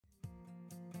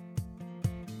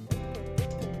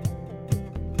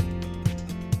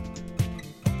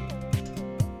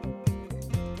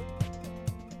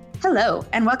Hello,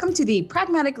 and welcome to the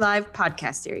Pragmatic Live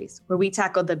podcast series, where we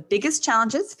tackle the biggest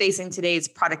challenges facing today's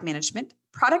product management,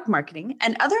 product marketing,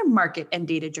 and other market and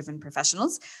data-driven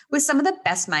professionals with some of the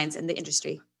best minds in the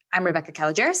industry. I'm Rebecca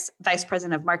Calageris, Vice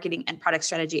President of Marketing and Product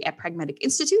Strategy at Pragmatic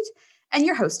Institute, and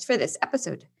your host for this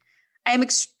episode. I am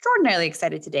extraordinarily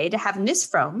excited today to have Nis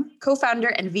Fromm, co-founder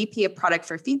and VP of Product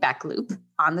for Feedback Loop,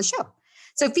 on the show.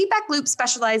 So Feedback Loop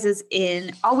specializes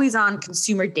in always-on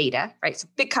consumer data, right? So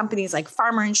big companies like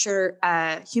Farmer Insure,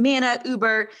 Humana,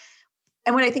 Uber.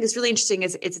 And what I think is really interesting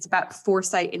is it's about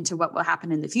foresight into what will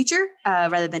happen in the future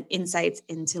rather than insights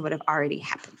into what have already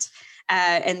happened.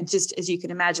 And just as you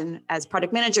can imagine, as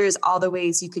product managers, all the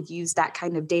ways you could use that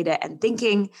kind of data and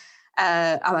thinking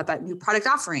about new product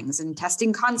offerings and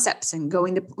testing concepts and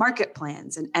going to market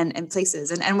plans and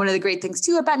places. And one of the great things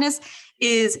too about Nis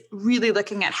is really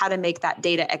looking at how to make that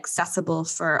data accessible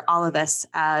for all of us,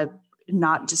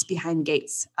 not just behind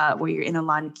gates where you're in a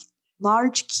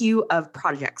large queue of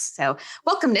projects. So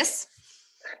welcome, Nis.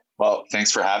 Well,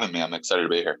 thanks for having me. I'm excited to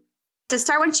be here. To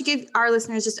start, why don't you give our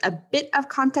listeners just a bit of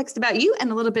context about you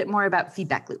and a little bit more about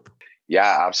Feedback Loop?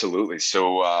 Yeah, absolutely.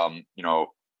 So,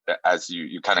 as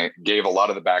you kind of gave a lot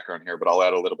of the background here, but I'll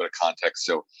add a little bit of context.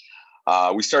 So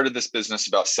we started this business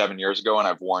about 7 years ago, and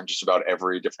I've worn just about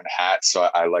every different hat. So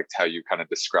I liked how you kind of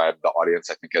described the audience,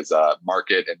 I think, as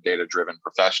market and data-driven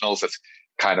professionals. That's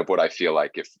kind of what I feel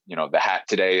like. If, the hat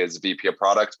today is VP of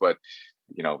product, but,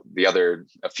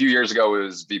 a few years ago, it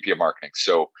was VP of marketing.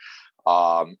 So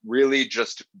really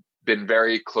just been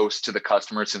very close to the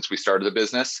customer since we started the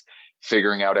business,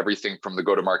 figuring out everything from the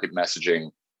go-to-market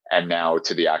messaging and now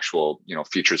to the actual,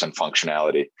 features and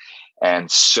functionality.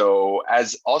 And so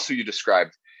as also you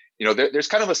described, there's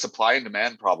kind of a supply and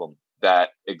demand problem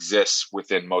that exists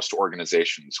within most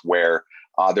organizations where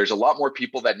there's a lot more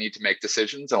people that need to make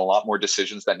decisions and a lot more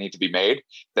decisions that need to be made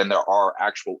than there are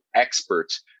actual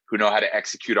experts who know how to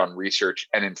execute on research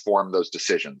and inform those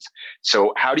decisions.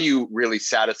 So how do you really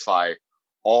satisfy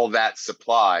all that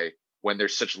supply when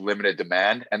there's such limited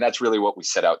demand? And that's really what we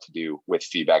set out to do with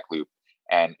Feedback Loop.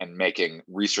 And making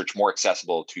research more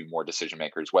accessible to more decision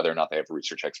makers, whether or not they have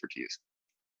research expertise.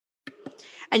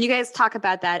 And you guys talk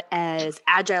about that as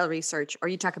agile research, or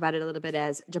you talk about it a little bit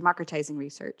as democratizing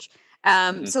research.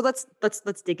 So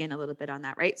let's dig in a little bit on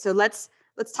that, right? So let's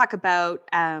talk about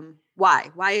why.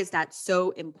 Why is that so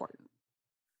important?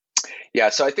 Yeah,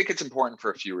 so I think it's important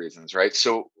for a few reasons, right?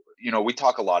 So we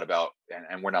talk a lot about,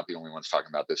 and we're not the only ones talking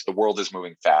about this. The world is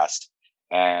moving fast,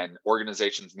 and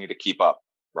organizations need to keep up,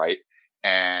 right?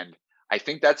 And I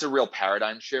think that's a real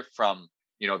paradigm shift from,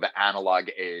 the analog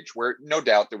age where no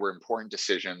doubt there were important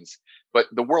decisions, but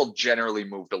the world generally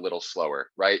moved a little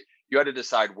slower, right? You had to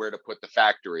decide where to put the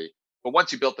factory. But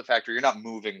once you built the factory, you're not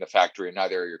moving the factory, and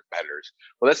neither are your competitors.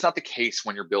 Well, that's not the case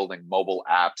when you're building mobile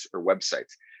apps or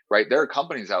websites, right? There are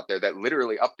companies out there that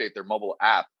literally update their mobile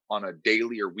app on a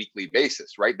daily or weekly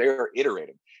basis, right? They're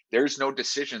iterating. There's no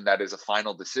decision that is a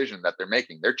final decision that they're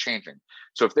making. They're changing.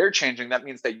 So if they're changing, that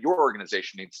means that your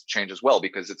organization needs to change as well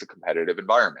because it's a competitive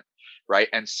environment, right?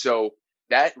 And so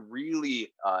that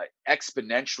really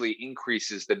exponentially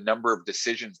increases the number of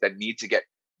decisions that need to get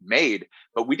made,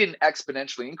 but we didn't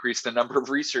exponentially increase the number of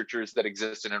researchers that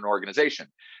exist in an organization,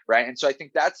 right? And so I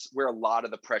think that's where a lot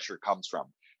of the pressure comes from.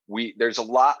 There's a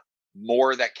lot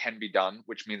more that can be done,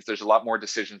 which means there's a lot more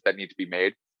decisions that need to be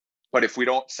made. But if we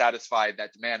don't satisfy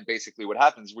that demand, basically what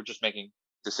happens, we're just making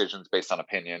decisions based on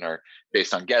opinion or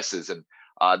based on guesses. And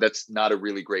that's not a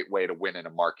really great way to win in a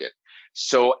market.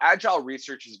 So agile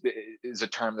research is a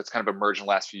term that's kind of emerged in the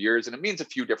last few years, and it means a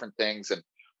few different things. And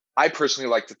I personally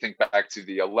like to think back to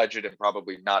the alleged and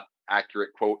probably not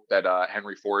accurate quote that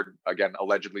Henry Ford, again,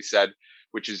 allegedly said,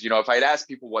 which is, if I had asked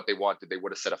people what they wanted, they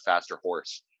would have said a faster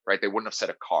horse, right? They wouldn't have said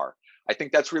a car. I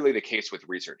think that's really the case with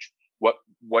research.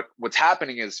 What's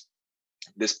happening is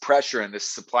this pressure and this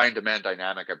supply and demand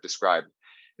dynamic I've described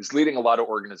is leading a lot of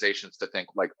organizations to think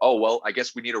like, oh, well, I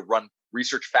guess we need to run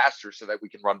research faster so that we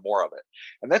can run more of it.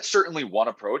 And that's certainly one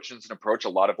approach. And it's an approach a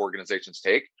lot of organizations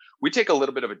take. We take a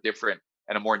little bit of a different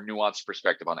and a more nuanced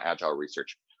perspective on agile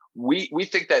research. We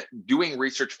think that doing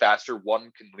research faster,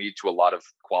 one, can lead to a lot of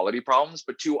quality problems,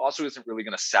 but two, also isn't really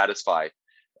going to satisfy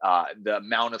the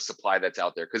amount of supply that's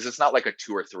out there, because it's not like a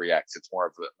 2 or 3x. It's more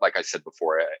of, like I said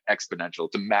before, exponential.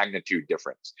 It's a magnitude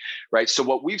difference, right? So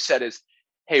what we've said is,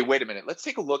 hey, wait a minute, let's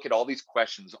take a look at all these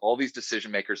questions all these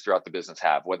decision makers throughout the business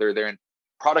have, whether they're in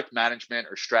product management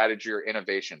or strategy or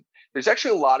innovation. There's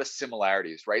actually a lot of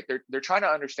similarities, right? They're trying to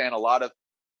understand a lot of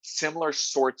similar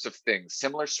sorts of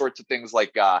things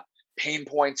like pain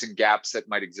points and gaps that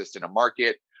might exist in a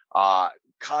market,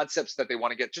 concepts that they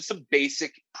want to get just some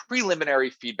basic preliminary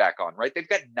feedback on, right? They've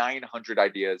got 900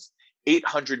 ideas,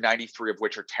 893 of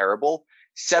which are terrible,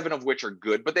 7 of which are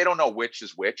good, but they don't know which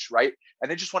is which, right? And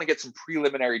they just want to get some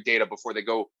preliminary data before they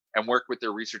go and work with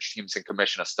their research teams and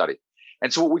commission a study.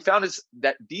 And so what we found is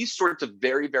that these sorts of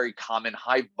very, very common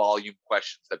high volume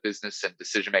questions that business and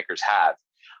decision makers have,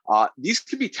 these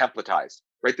can be templatized,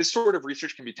 right? This sort of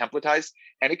research can be templatized,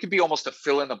 and it can be almost a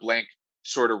fill in the blank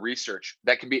sort of research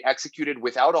that can be executed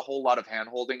without a whole lot of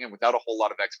handholding and without a whole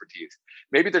lot of expertise.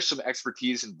 Maybe there's some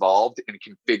expertise involved in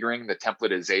configuring the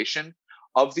templatization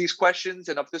of these questions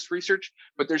and of this research,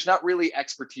 but there's not really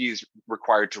expertise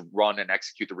required to run and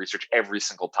execute the research every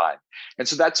single time. And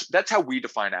so that's how we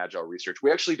define agile research.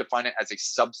 We actually define it as a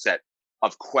subset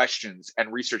of questions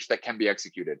and research that can be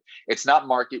executed. It's not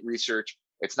market research.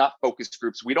 It's not focus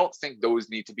groups. We don't think those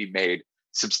need to be made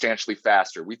substantially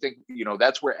faster. We think,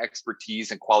 that's where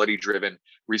expertise and quality driven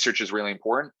research is really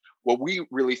important. What we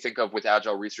really think of with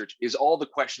agile research is all the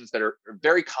questions that are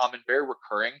very common, very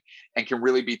recurring, and can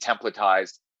really be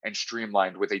templatized and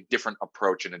streamlined with a different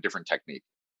approach and a different technique.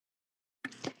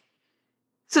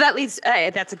 So that leads,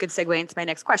 that's a good segue into my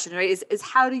next question, right? Is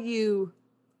how do you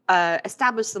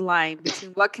establish the line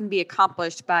between what can be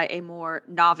accomplished by a more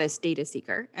novice data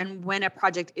seeker and when a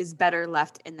project is better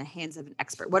left in the hands of an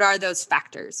expert? What are those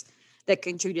factors that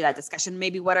contribute to that discussion?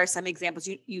 Maybe what are some examples?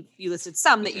 You listed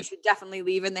some that you should definitely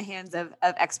leave in the hands of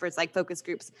experts like focus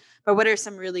groups, but what are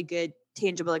some really good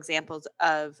tangible examples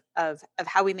of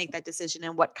how we make that decision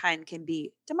and what kind can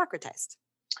be democratized?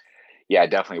 Yeah,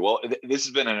 definitely. Well, this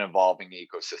has been an evolving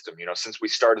ecosystem. Since we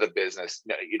started the business,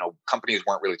 companies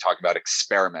weren't really talking about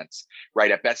experiments,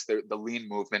 right? At best, the lean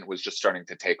movement was just starting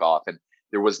to take off, and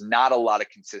there was not a lot of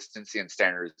consistency and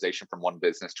standardization from one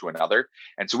business to another.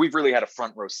 And so we've really had a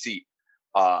front row seat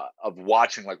of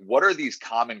watching, like, what are these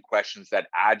common questions that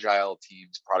agile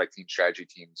teams, product teams, strategy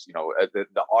teams,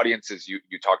 the audiences you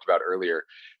talked about earlier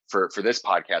for this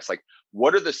podcast, like,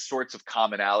 what are the sorts of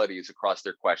commonalities across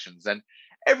their questions? And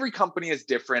every company is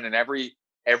different and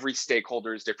every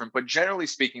stakeholder is different, but generally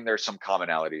speaking, there's some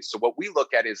commonalities. So what we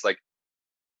look at is, like,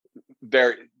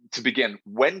 to begin,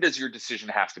 when does your decision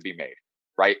have to be made,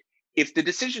 right? If the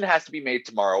decision has to be made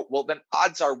tomorrow, well, then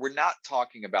odds are we're not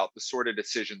talking about the sort of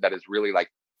decision that is really like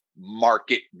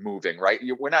market moving, right?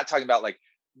 We're not talking about, like,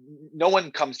 no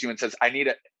one comes to you and says, I need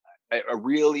a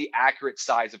really accurate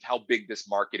size of how big this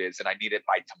market is and I need it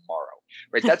by tomorrow,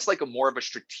 right? That's like a more of a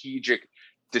strategic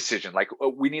decision. Like,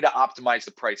 we need to optimize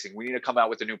the pricing. We need to come out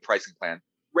with a new pricing plan.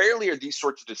 Rarely are these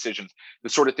sorts of decisions the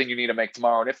sort of thing you need to make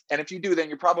tomorrow. And if you do, then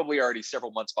you're probably already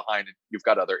several months behind and you've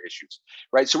got other issues,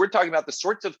 right? So we're talking about the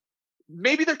sorts of,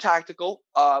 maybe they're tactical,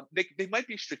 they might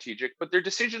be strategic, but they're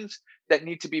decisions that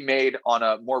need to be made on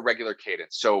a more regular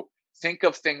cadence. So think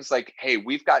of things like, hey,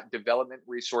 we've got development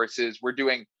resources. We're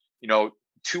doing,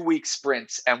 2-week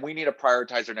sprints, and we need to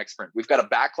prioritize our next sprint. We've got a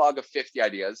backlog of 50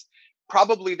 ideas.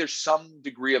 Probably there's some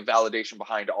degree of validation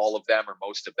behind all of them or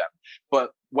most of them.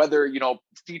 But whether,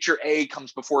 feature A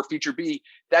comes before feature B,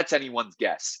 that's anyone's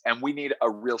guess. And we need a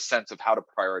real sense of how to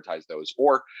prioritize those.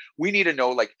 Or we need to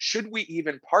know, like, should we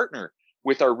even partner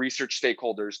with our research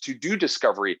stakeholders to do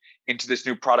discovery into this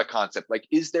new product concept? Like,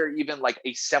 is there even like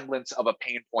a semblance of a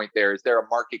pain point there? Is there a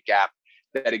market gap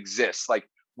that exists? Like,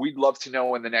 we'd love to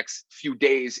know in the next few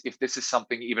days if this is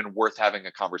something even worth having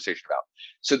a conversation about.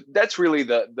 So that's really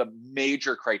the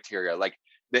major criteria, like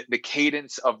the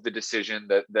cadence of the decision,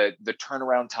 the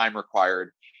turnaround time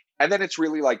required. And then it's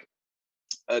really like,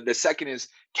 the second is,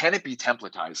 can it be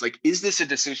templatized? Like, is this a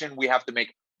decision we have to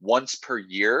make once per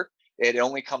year? It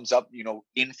only comes up,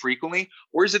 infrequently,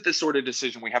 or is it the sort of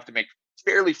decision we have to make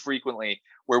fairly frequently,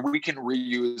 where we can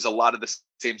reuse a lot of the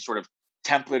same sort of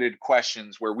templated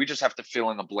questions where we just have to fill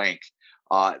in the blank?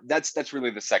 That's really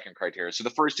the second criteria. So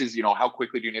the first is, how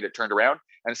quickly do you need it turned around?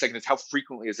 And the second is, how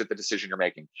frequently is it the decision you're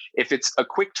making? If it's a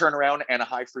quick turnaround and a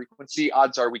high frequency,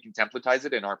 odds are we can templatize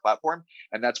it in our platform.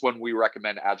 And that's when we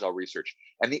recommend agile research.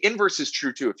 And the inverse is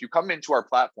true too. If you come into our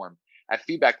platform at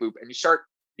Feedback Loop and you start,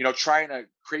 trying to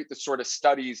create the sort of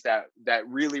studies that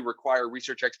really require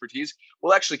research expertise,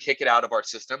 we'll actually kick it out of our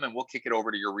system and we'll kick it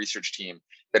over to your research team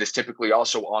that is typically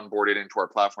also onboarded into our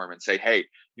platform and say, hey,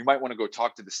 you might want to go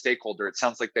talk to the stakeholder. It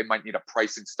sounds like they might need a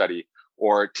pricing study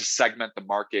or to segment the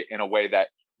market in a way that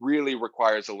really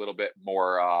requires a little bit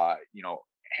more,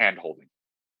 hand holding.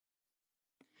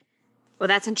 Well,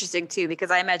 that's interesting too,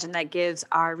 because I imagine that gives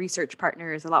our research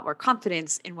partners a lot more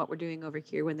confidence in what we're doing over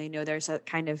here when they know there's a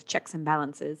kind of checks and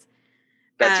balances.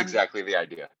 That's exactly the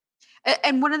idea.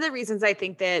 And one of the reasons I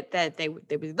think that they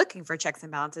were looking for checks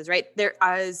and balances, right? There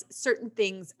is certain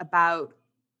things about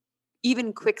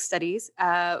even quick studies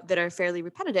that are fairly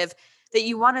repetitive that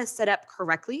you want to set up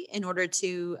correctly in order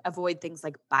to avoid things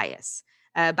like bias.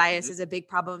 Bias Mhm. is a big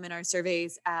problem in our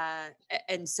surveys.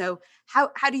 And so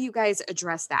how do you guys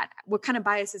address that? What kind of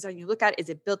biases are you look at? Is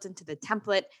it built into the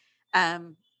template?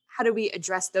 How do we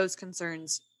address those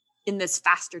concerns in this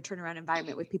faster turnaround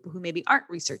environment with people who maybe aren't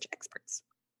research experts?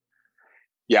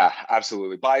 Yeah,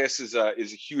 absolutely. Bias is a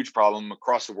huge problem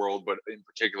across the world, but in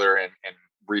particular in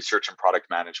research and product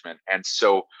management. And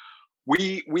so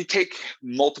we take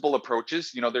multiple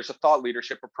approaches. There's a thought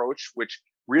leadership approach, which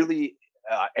really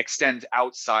extends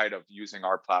outside of using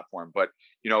our platform. But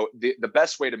the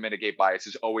best way to mitigate bias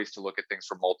is always to look at things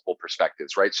from multiple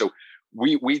perspectives, right? So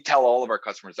we tell all of our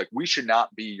customers, like, we should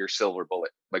not be your silver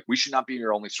bullet. Like, we should not be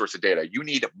your only source of data. You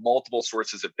need multiple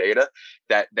sources of data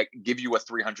that give you a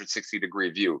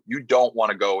 360-degree view. You don't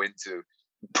want to go into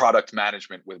product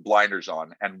management with blinders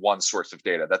on and one source of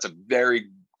data. That's a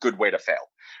very good way to fail,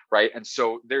 right? And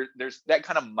so there's that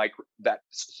kind of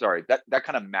that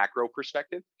kind of macro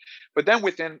perspective. But then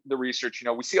within the research,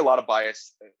 we see a lot of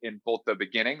bias in both the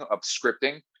beginning of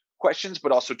scripting questions,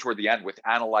 but also toward the end with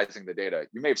analyzing the data.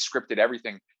 You may have scripted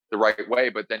everything the right way,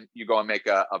 but then you go and make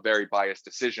a very biased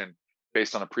decision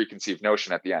based on a preconceived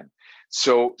notion at the end.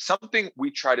 So something we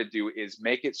try to do is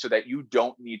make it so that you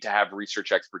don't need to have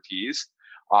research expertise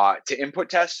to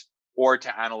input tests or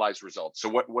to analyze results. So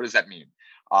what does that mean?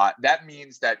 That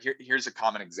means that here's a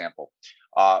common example.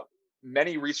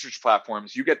 Many research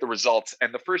platforms, you get the results,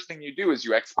 and the first thing you do is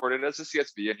you export it as a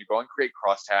CSV, and you go and create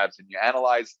crosstabs, and you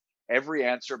analyze every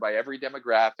answer by every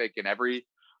demographic and every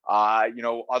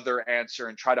other answer,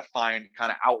 and try to find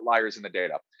kind of outliers in the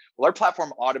data. Well, our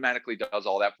platform automatically does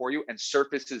all that for you and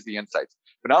surfaces the insights.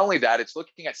 But not only that, it's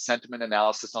looking at sentiment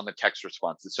analysis on the text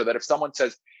responses, so that if someone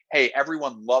says, "Hey,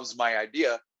 everyone loves my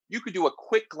idea," you could do a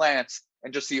quick glance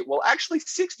and just see, well, actually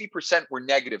 60% were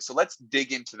negative. So let's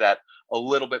dig into that a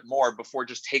little bit more before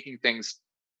just taking things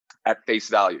at face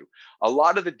value. A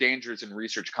lot of the dangers in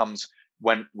research comes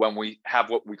when we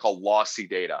have what we call lossy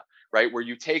data, right? Where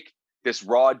you take this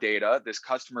raw data, this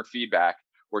customer feedback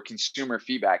or consumer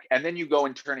feedback, and then you go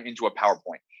and turn it into a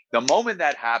PowerPoint. The moment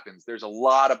that happens, there's a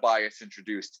lot of bias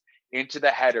introduced into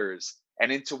the headers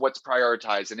and into what's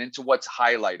prioritized and into what's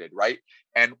highlighted, right?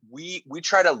 And we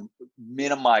try to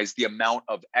minimize the amount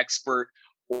of expert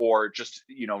or just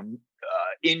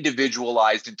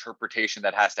individualized interpretation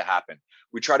that has to happen.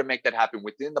 We try to make that happen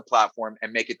within the platform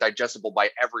and make it digestible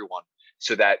by everyone,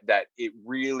 so that it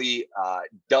really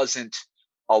doesn't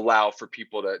allow for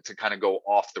people to kind of go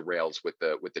off the rails with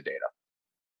the data.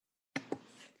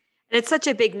 And it's such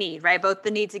a big need, right? Both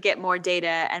the need to get more data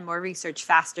and more research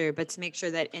faster, but to make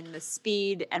sure that in the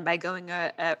speed and by going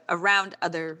around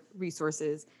other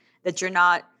resources, that you're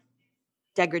not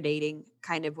degrading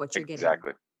kind of what you're getting.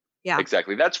 Exactly. Yeah.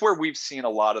 Exactly. That's where we've seen a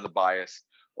lot of the bias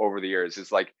over the years.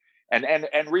 Is like, and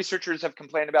researchers have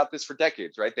complained about this for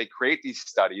decades, right? They create these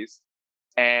studies,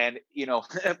 and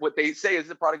what they say is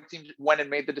the product team went and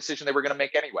made the decision they were going to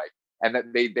make anyway, and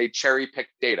that they cherry pick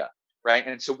data, right?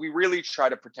 And so we really try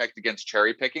to protect against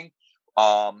cherry picking.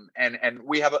 And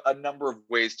we have a number of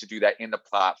ways to do that in the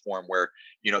platform, where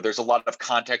there's a lot of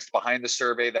context behind the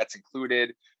survey that's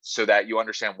included, so that you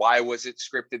understand why was it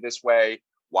scripted this way,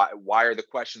 why are the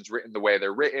questions written the way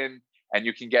they're written, and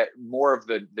you can get more of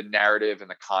the narrative and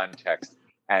the context,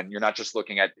 and you're not just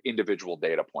looking at individual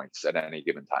data points at any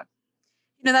given time.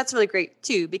 That's really great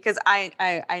too, because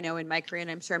I know in my career,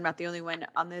 and I'm sure I'm not the only one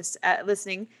on this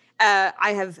listening.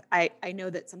 I know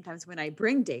that sometimes when I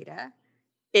bring data,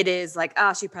 it is like,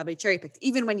 oh, she probably cherry picked,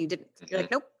 even when you didn't. You're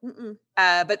like, nope.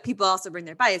 But people also bring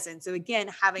their bias in. So again,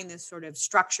 having this sort of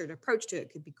structured approach to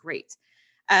it could be great.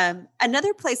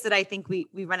 Another place that I think we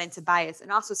run into bias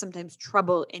and also sometimes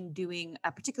trouble in doing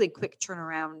a particularly quick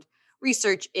turnaround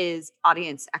research is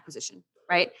audience acquisition,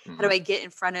 right? How do I get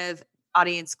in front of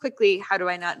audience quickly? How do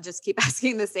I not just keep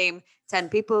asking the same 10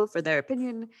 people for their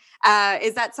opinion?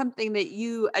 Is that something that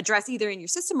you address either in your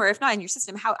system, or if not in your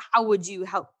system, how would you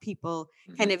help people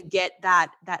kind of get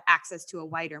that access to a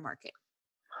wider market?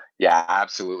 Yeah,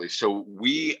 absolutely. So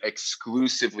we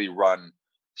exclusively run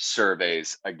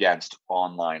surveys against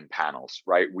online panels,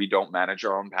 right? We don't manage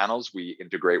our own panels. We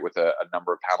integrate with a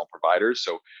number of panel providers.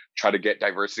 So try to get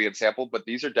diversity in sample, but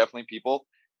these are definitely people.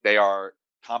 They are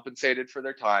compensated for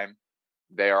their time.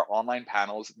 They are online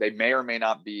panels. They may or may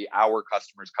not be our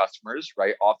customers,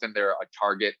 right? Often they're a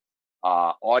target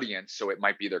audience. So it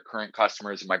might be their current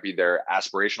customers, it might be their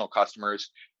aspirational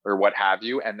customers, or what have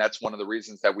you. And that's one of the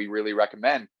reasons that we really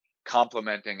recommend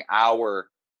complementing our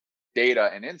data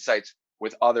and insights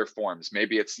with other forms.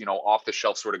 Maybe it's, off the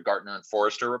shelf sort of Gartner and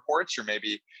Forrester reports, or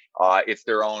maybe it's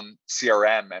their own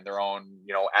CRM and their own,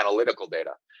 analytical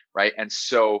data, right? And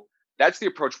so that's the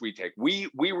approach we take. We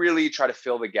really try to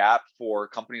fill the gap for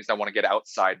companies that want to get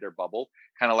outside their bubble.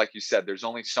 Kind of like you said, there's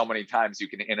only so many times you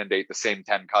can inundate the same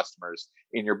 10 customers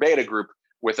in your beta group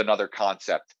with another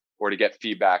concept or to get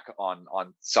feedback on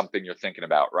something you're thinking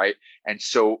about, right? And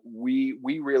so we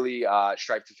really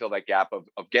strive to fill that gap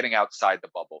of getting outside the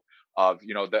bubble. Of,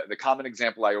 the common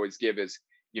example I always give is,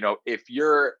 if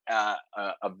you're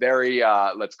a very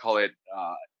let's call it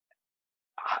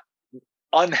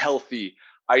unhealthy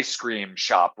ice cream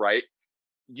shop, right?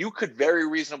 You could very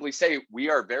reasonably say we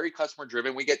are very customer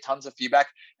driven. We get tons of feedback,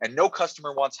 and no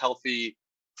customer wants healthy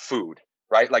food,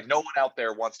 right? Like no one out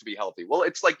there wants to be healthy. Well,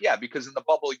 it's like, yeah, because in the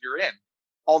bubble you're in,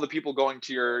 all the people going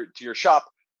to your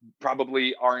shop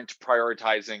probably aren't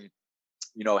prioritizing,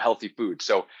 healthy food.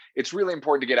 So it's really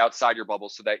important to get outside your bubble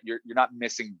so that you're not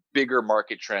missing bigger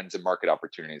market trends and market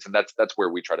opportunities. And that's where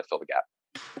we try to fill the gap.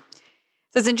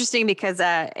 So it's interesting because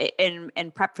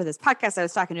in prep for this podcast, I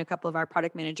was talking to a couple of our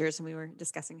product managers and we were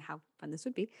discussing how fun this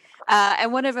would be.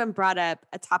 And one of them brought up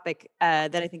a topic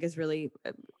that I think is really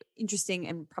interesting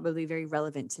and probably very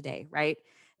relevant today, right?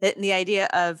 That the idea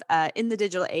of in the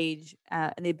digital age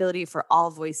and the ability for all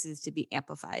voices to be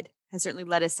amplified has certainly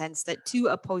led a sense that two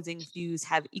opposing views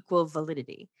have equal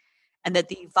validity, and that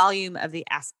the volume of the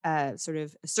sort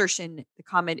of assertion, the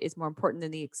comment, is more important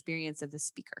than the experience of the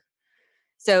speaker.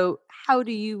 So how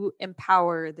do you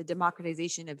empower the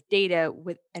democratization of data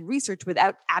and research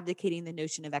without abdicating the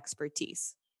notion of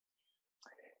expertise?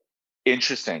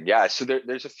 Interesting. Yeah. So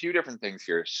there's a few different things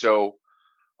here. So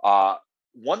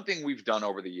one thing we've done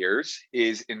over the years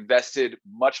is invested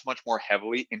much, much more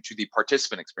heavily into the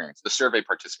participant experience, the survey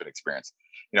participant experience.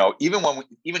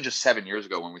 Even just 7 years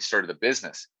ago when we started the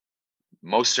business,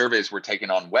 most surveys were taken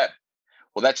on web.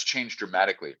 Well, that's changed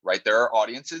dramatically, right? There are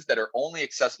audiences that are only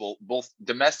accessible both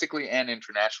domestically and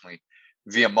internationally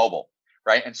via mobile,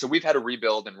 right? And so we've had to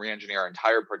rebuild and re-engineer our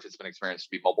entire participant experience to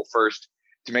be mobile first,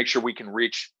 to make sure we can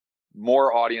reach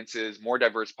more audiences, more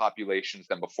diverse populations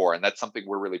than before. And that's something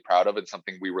we're really proud of and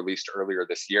something we released earlier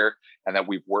this year and that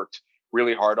we've worked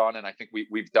really hard on. And I think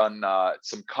we've done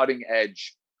some cutting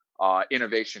edge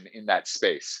innovation in that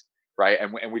space. Right.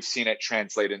 And we've seen it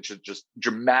translate into just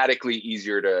dramatically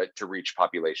easier to reach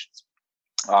populations.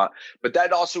 But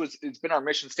that also it's been our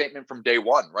mission statement from day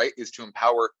one, right, is to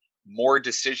empower more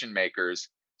decision makers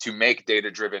to make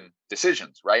data-driven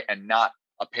decisions, right, and not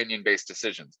opinion-based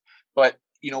decisions. But,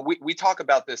 we talk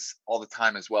about this all the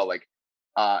time as well. Like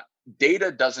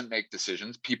data doesn't make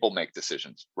decisions, people make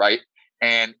decisions, right?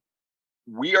 And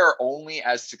we are only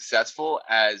as successful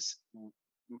as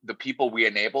the people we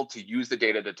enable to use the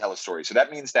data to tell a story. So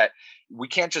that means that we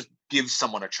can't just give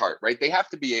someone a chart, right? They have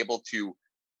to be able to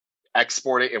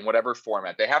export it in whatever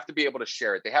format. They have to be able to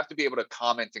share it. They have to be able to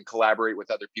comment and collaborate with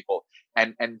other people.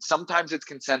 And sometimes it's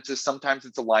consensus, sometimes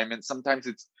it's alignment, sometimes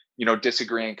it's,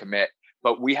 disagree and commit.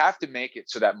 But we have to make it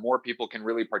so that more people can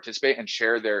really participate and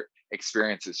share their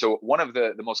experiences. So one of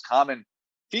the most common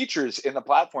features in the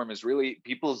platform is really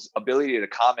people's ability to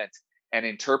comment and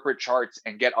interpret charts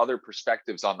and get other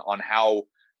perspectives on how,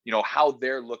 how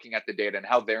they're looking at the data and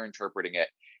how they're interpreting it.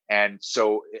 And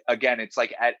so again, it's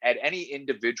like at any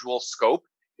individual scope,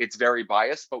 it's very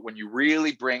biased, but when you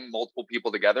really bring multiple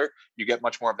people together, you get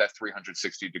much more of that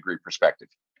 360-degree perspective.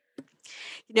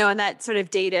 And that sort of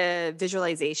data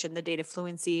visualization, the data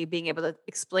fluency, being able to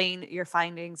explain your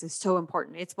findings is so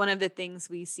important. It's one of the things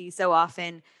we see so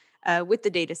often with the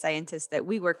data scientists that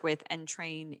we work with and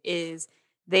train is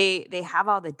they have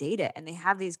all the data and they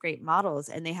have these great models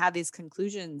and they have these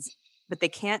conclusions, but they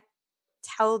can't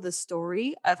tell the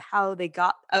story of how they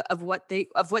got of what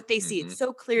they see. It's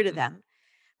so clear to them,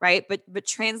 right? But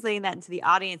translating that into the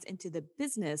audience, into the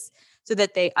business, so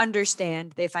that they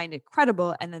understand, they find it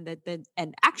credible, and then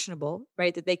and actionable,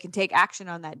 right? That they can take action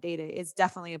on that data is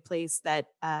definitely a place that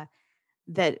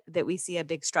that we see a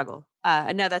big struggle.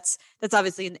 And now that's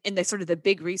obviously in the sort of the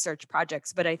big research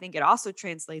projects, but I think it also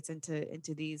translates into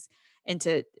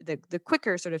the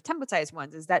quicker sort of templatized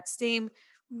ones. Is that same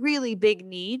really big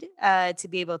need to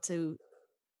be able to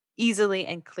easily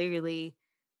and clearly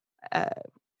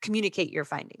communicate your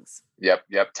findings.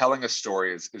 Yep. Telling a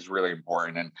story is really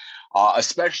important, and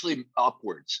especially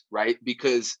upwards, right?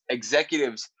 Because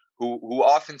executives who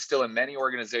often still in many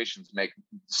organizations make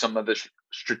some of the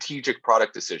strategic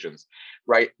product decisions,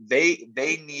 right? They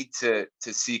need to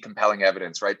see compelling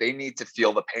evidence, right? They need to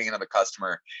feel the pain of the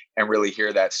customer and really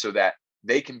hear that so that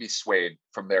they can be swayed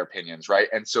from their opinions, right?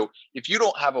 And so if you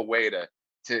don't have a way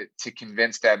to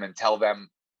convince them and tell them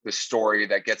the story,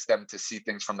 that gets them to see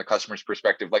things from the customer's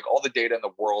perspective. Like all the data in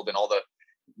the world and all the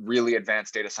really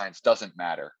advanced data science doesn't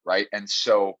matter, right? And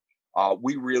so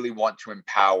we really want to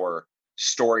empower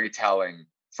storytelling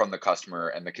from the customer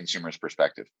and the consumer's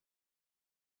perspective.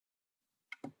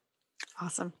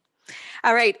 Awesome.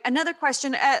 All right. Another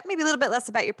question, maybe a little bit less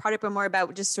about your product, but more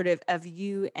about just sort of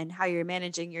you and how you're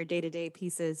managing your day-to-day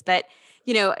pieces. But,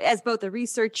 as both a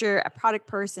researcher, a product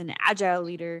person, agile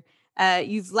leader,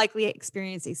 you've likely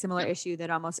experienced a similar issue that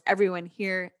almost everyone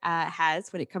here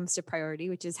has when it comes to priority,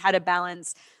 which is how to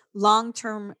balance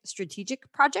long-term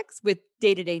strategic projects with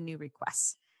day-to-day new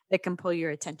requests that can pull your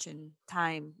attention,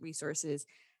 time, resources.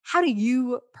 How do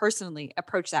you personally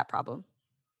approach that problem?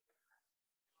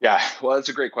 Yeah, well, that's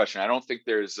a great question. I don't think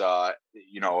there's a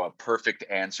perfect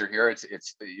answer here.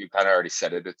 It's you kind of already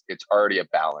said it. It's already a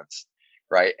balance,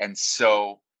 right? And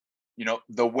so,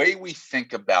 the way we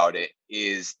think about it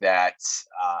is that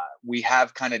we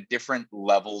have kind of different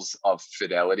levels of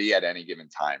fidelity at any given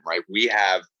time, right? We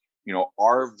have,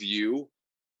 our view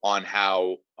on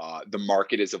how the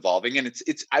market is evolving, and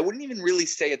it's I wouldn't even really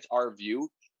say it's our view.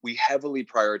 We heavily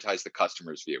prioritize the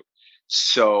customer's view.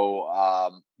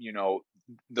 So,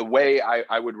 the way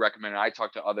I would recommend, and I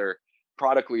talk to other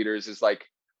product leaders, is like,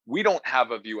 we don't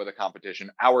have a view of the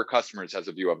competition. Our customers has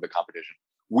a view of the competition.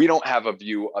 We don't have a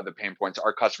view of the pain points.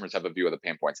 Our customers have a view of the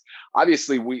pain points.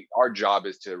 Obviously, our job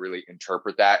is to really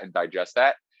interpret that and digest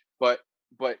that. But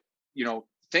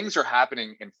things are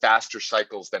happening in faster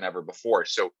cycles than ever before.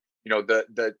 So,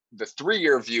 the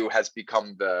 3-year view has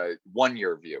become the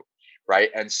 1-year view, right?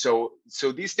 And so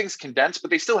these things condense,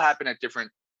 but they still happen at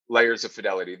different layers of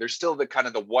fidelity. There's still the kind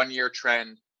of the 1-year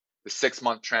trend, the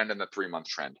 6-month trend, and the 3-month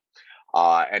trend.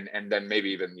 And then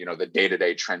maybe even, the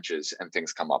day-to-day trenches and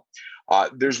things come up.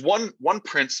 There's one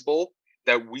principle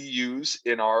that we use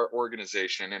in our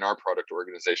organization, in our product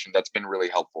organization, that's been really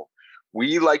helpful.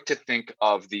 We like to think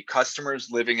of the customers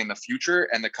living in the future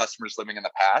and the customers living in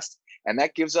the past. And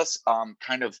that gives us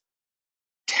kind of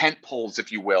tent poles,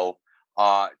 if you will,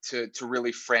 to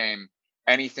really frame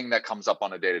anything that comes up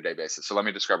on a day-to-day basis. So let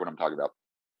me describe what I'm talking about.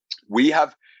 We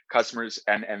have customers,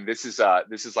 and this is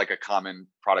like a common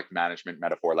product management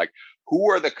metaphor. Like, who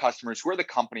are the customers, who are the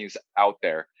companies out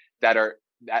there that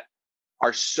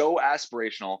are so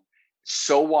aspirational,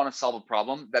 so want to solve a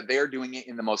problem, that they are doing it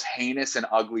in the most heinous and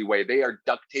ugly way. They are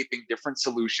duct taping different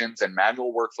solutions and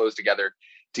manual workflows together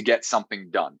to get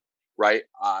something done, right?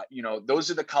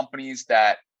 Those are the companies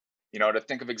that, to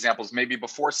think of examples, maybe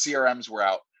before CRMs were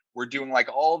out, we're doing like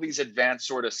all these advanced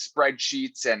sort of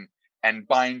spreadsheets and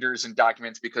binders and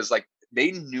documents, because like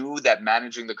they knew that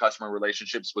managing the customer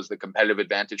relationships was the competitive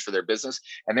advantage for their business.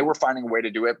 And they were finding a way to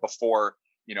do it before,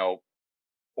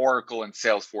 Oracle and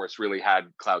Salesforce really had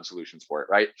cloud solutions for it,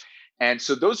 right? And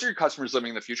so those are your customers living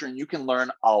in the future, and you can learn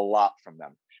a lot from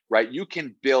them, right? You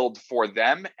can build for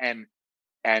them, and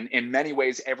in many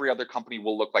ways, every other company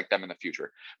will look like them in the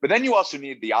future. But then you also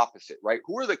need the opposite, right?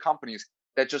 Who are the companies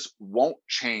that just won't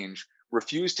change,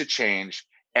 refuse to change,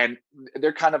 and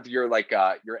they're kind of your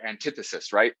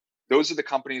antithesis, right? Those are the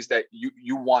companies that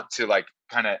you want to like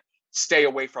kind of stay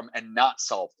away from and not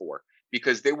solve for,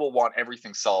 because they will want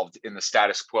everything solved in the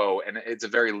status quo, and it's a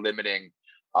very limiting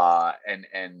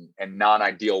and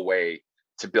non-ideal way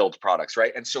to build products,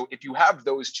 right? And so if you have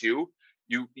those two,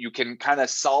 you can kind of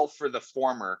solve for the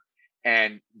former,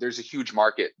 and there's a huge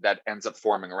market that ends up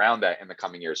forming around that in the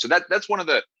coming years. So that's one of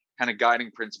the kind of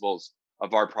guiding principles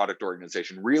of our product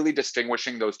organization, really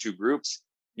distinguishing those two groups.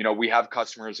 We have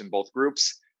customers in both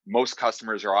groups. Most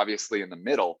customers are obviously in the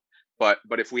middle, but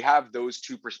if we have those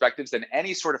two perspectives, then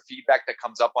any sort of feedback that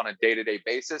comes up on a day-to-day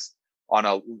basis, on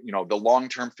the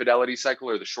long-term fidelity cycle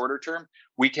or the shorter term,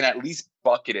 we can at least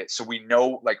bucket it so we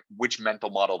know like which mental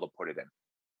model to put it in.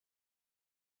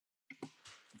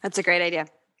 That's a great idea.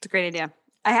 It's a great idea.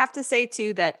 I have to say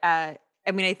too that I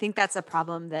think that's a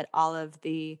problem that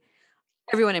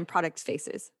everyone in product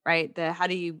faces, right? How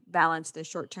do you balance the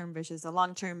short term versus the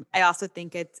long term? I also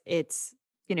think it's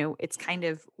kind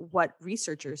of what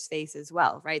researchers face as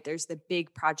well, right? There's the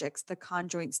big projects, the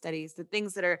conjoint studies, the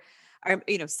things that are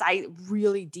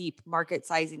really deep market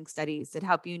sizing studies that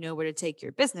help you know where to take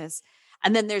your business.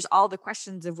 And then there's all the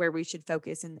questions of where we should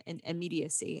focus in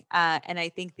immediacy. And I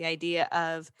think the idea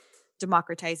of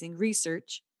democratizing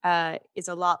research is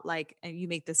a lot like, and you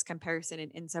make this comparison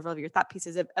in several of your thought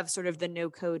pieces of sort of the no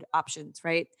code options,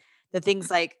 right? The things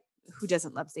like, who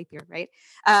doesn't love Zapier, right?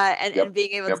 And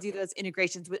being able to do those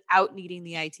integrations without needing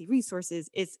the IT resources,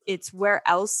 it's where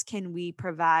else can we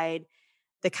provide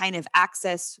the kind of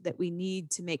access that we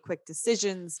need to make quick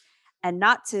decisions and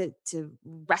not to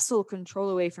wrestle control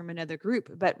away from another group,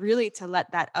 but really to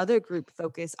let that other group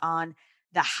focus on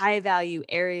the high value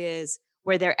areas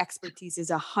where their expertise is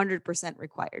 100%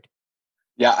 required.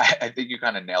 Yeah, I think you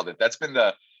kind of nailed it. That's been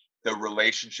the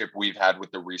relationship we've had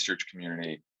with the research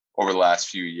community over the last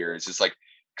few years. Is like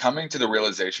coming to the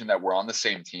realization that we're on the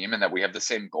same team and that we have the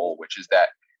same goal, which is that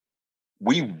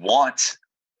we want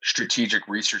strategic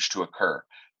research to occur.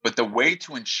 But the way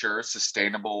to ensure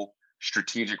sustainable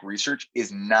strategic research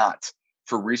is not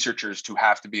for researchers to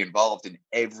have to be involved in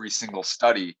every single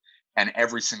study and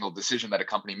every single decision that a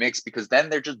company makes, because then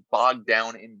they're just bogged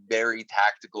down in very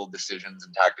tactical decisions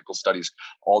and tactical studies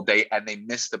all day, and they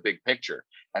miss the big picture.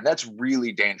 And that's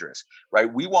really dangerous,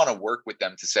 right? We want to work with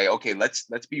them to say, okay, let's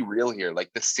be real here.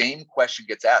 Like the same question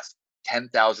gets asked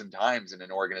 10,000 times in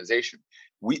an organization.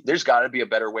 There's got to be a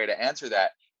better way to answer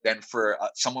that than for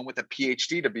someone with a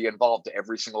PhD to be involved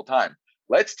every single time.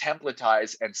 Let's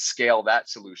templatize and scale that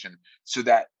solution so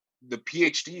that the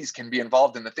PhDs can be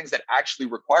involved in the things that actually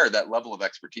require that level of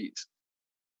expertise.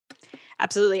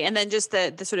 Absolutely. And then just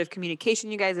the sort of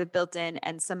communication you guys have built in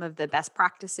and some of the best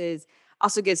practices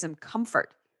also gives them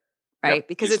comfort, right? Yep,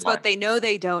 because it's what they know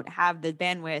they don't have the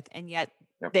bandwidth, and yet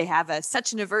they have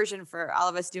such an aversion for all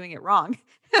of us doing it wrong,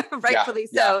 rightfully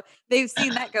so. Yeah. They've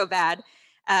seen that go bad,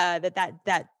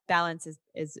 that balance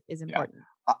is important. Yeah.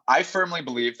 I firmly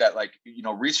believe that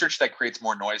research that creates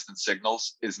more noise than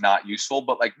signals is not useful,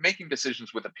 but making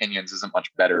decisions with opinions isn't much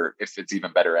better if it's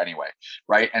even better anyway,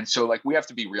 right? And so we have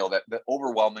to be real that the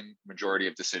overwhelming majority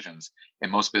of decisions in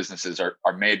most businesses are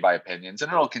made by opinions,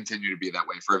 and it'll continue to be that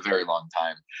way for a very long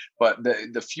time. But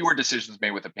the fewer decisions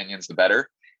made with opinions, the better.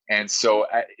 And so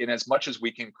in as much as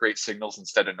we can create signals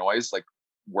instead of noise,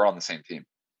 we're on the same team.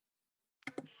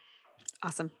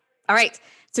 Awesome. All right.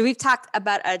 So we've talked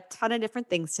about a ton of different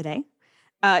things today.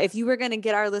 If you were going to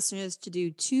get our listeners to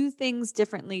do 2 things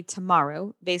differently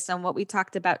tomorrow based on what we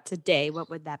talked about today, what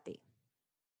would that be?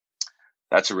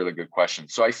 That's a really good question.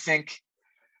 So I think,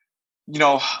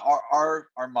 our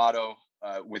motto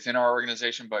within our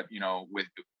organization, but, with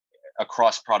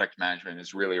across product management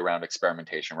is really around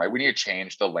experimentation, right? We need to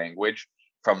change the language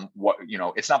from what,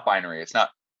 it's not binary. It's not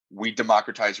we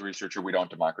democratize research or we don't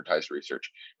democratize research,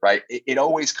 right? It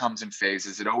always comes in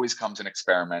phases. It always comes in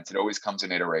experiments. It always comes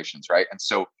in iterations, right? And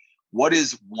so what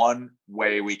is one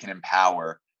way we can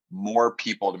empower more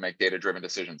people to make data-driven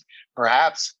decisions?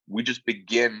 Perhaps we just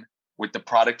begin with the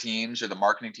product teams or the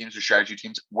marketing teams or strategy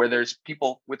teams where there's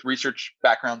people with research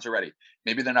backgrounds already.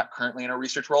 Maybe they're not currently in a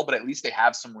research role, but at least they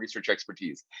have some research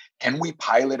expertise. Can we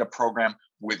pilot a program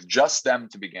with just them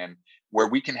to begin, where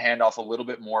we can hand off a little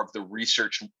bit more of the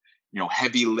research,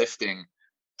 heavy lifting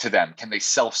to them? Can they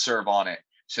self-serve on it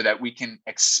so that we can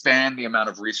expand the amount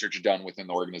of research done within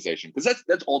the organization? Because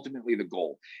that's ultimately the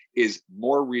goal, is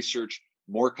more research,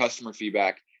 more customer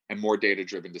feedback, and more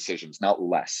data-driven decisions, not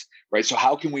less, right? So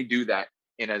how can we do that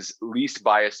in as least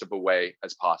biased of a way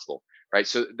as possible, right?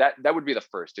 So that would be the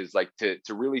first, is to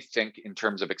really think in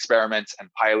terms of experiments and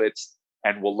pilots,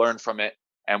 and we'll learn from it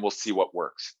and we'll see what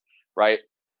works, right?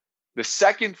 The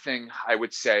second thing I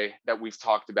would say that we've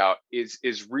talked about is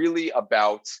really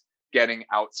about getting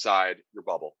outside your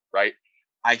bubble, right?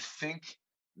 I think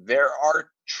there are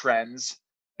trends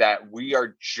that we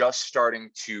are just starting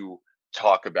to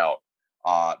talk about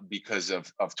because of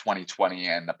 2020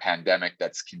 and the pandemic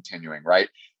that's continuing, right?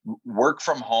 Work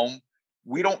from home,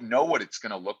 we don't know what it's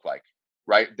going to look like,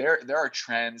 right? There are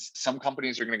trends. Some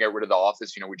companies are going to get rid of the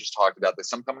office. We just talked about this.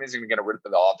 Some companies are going to get rid of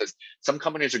the office. Some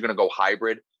companies are going to go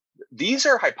hybrid. These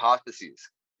are hypotheses.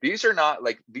 These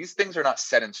things are not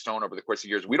set in stone over the course of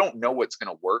years. We don't know what's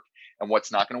going to work and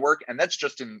what's not going to work. And that's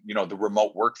just in, the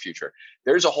remote work future.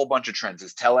 There's a whole bunch of trends.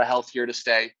 Is telehealth here to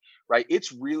stay, right?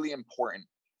 It's really important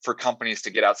for companies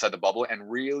to get outside the bubble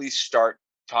and really start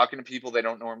talking to people they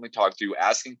don't normally talk to,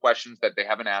 asking questions that they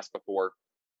haven't asked before,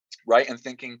 right? And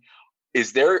thinking,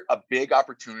 is there a big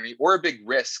opportunity or a big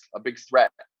risk, a big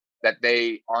threat that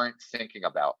they aren't thinking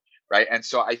about, right? And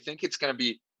so I think it's going to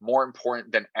be more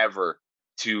important than ever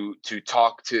to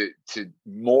talk to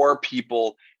more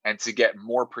people and to get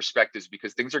more perspectives,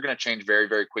 because things are going to change very,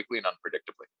 very quickly and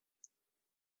unpredictably.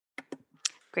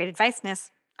 Great advice, Nis.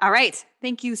 All right.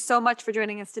 Thank you so much for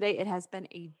joining us today. It has been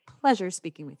a pleasure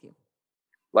speaking with you.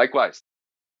 Likewise.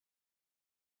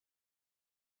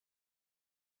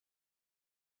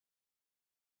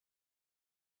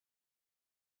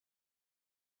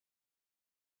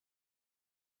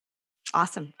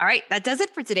 Awesome. All right. That does it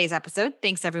for today's episode.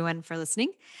 Thanks everyone for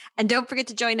listening. And don't forget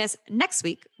to join us next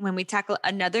week when we tackle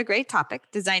another great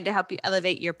topic designed to help you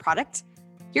elevate your product,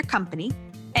 your company,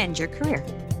 and your career.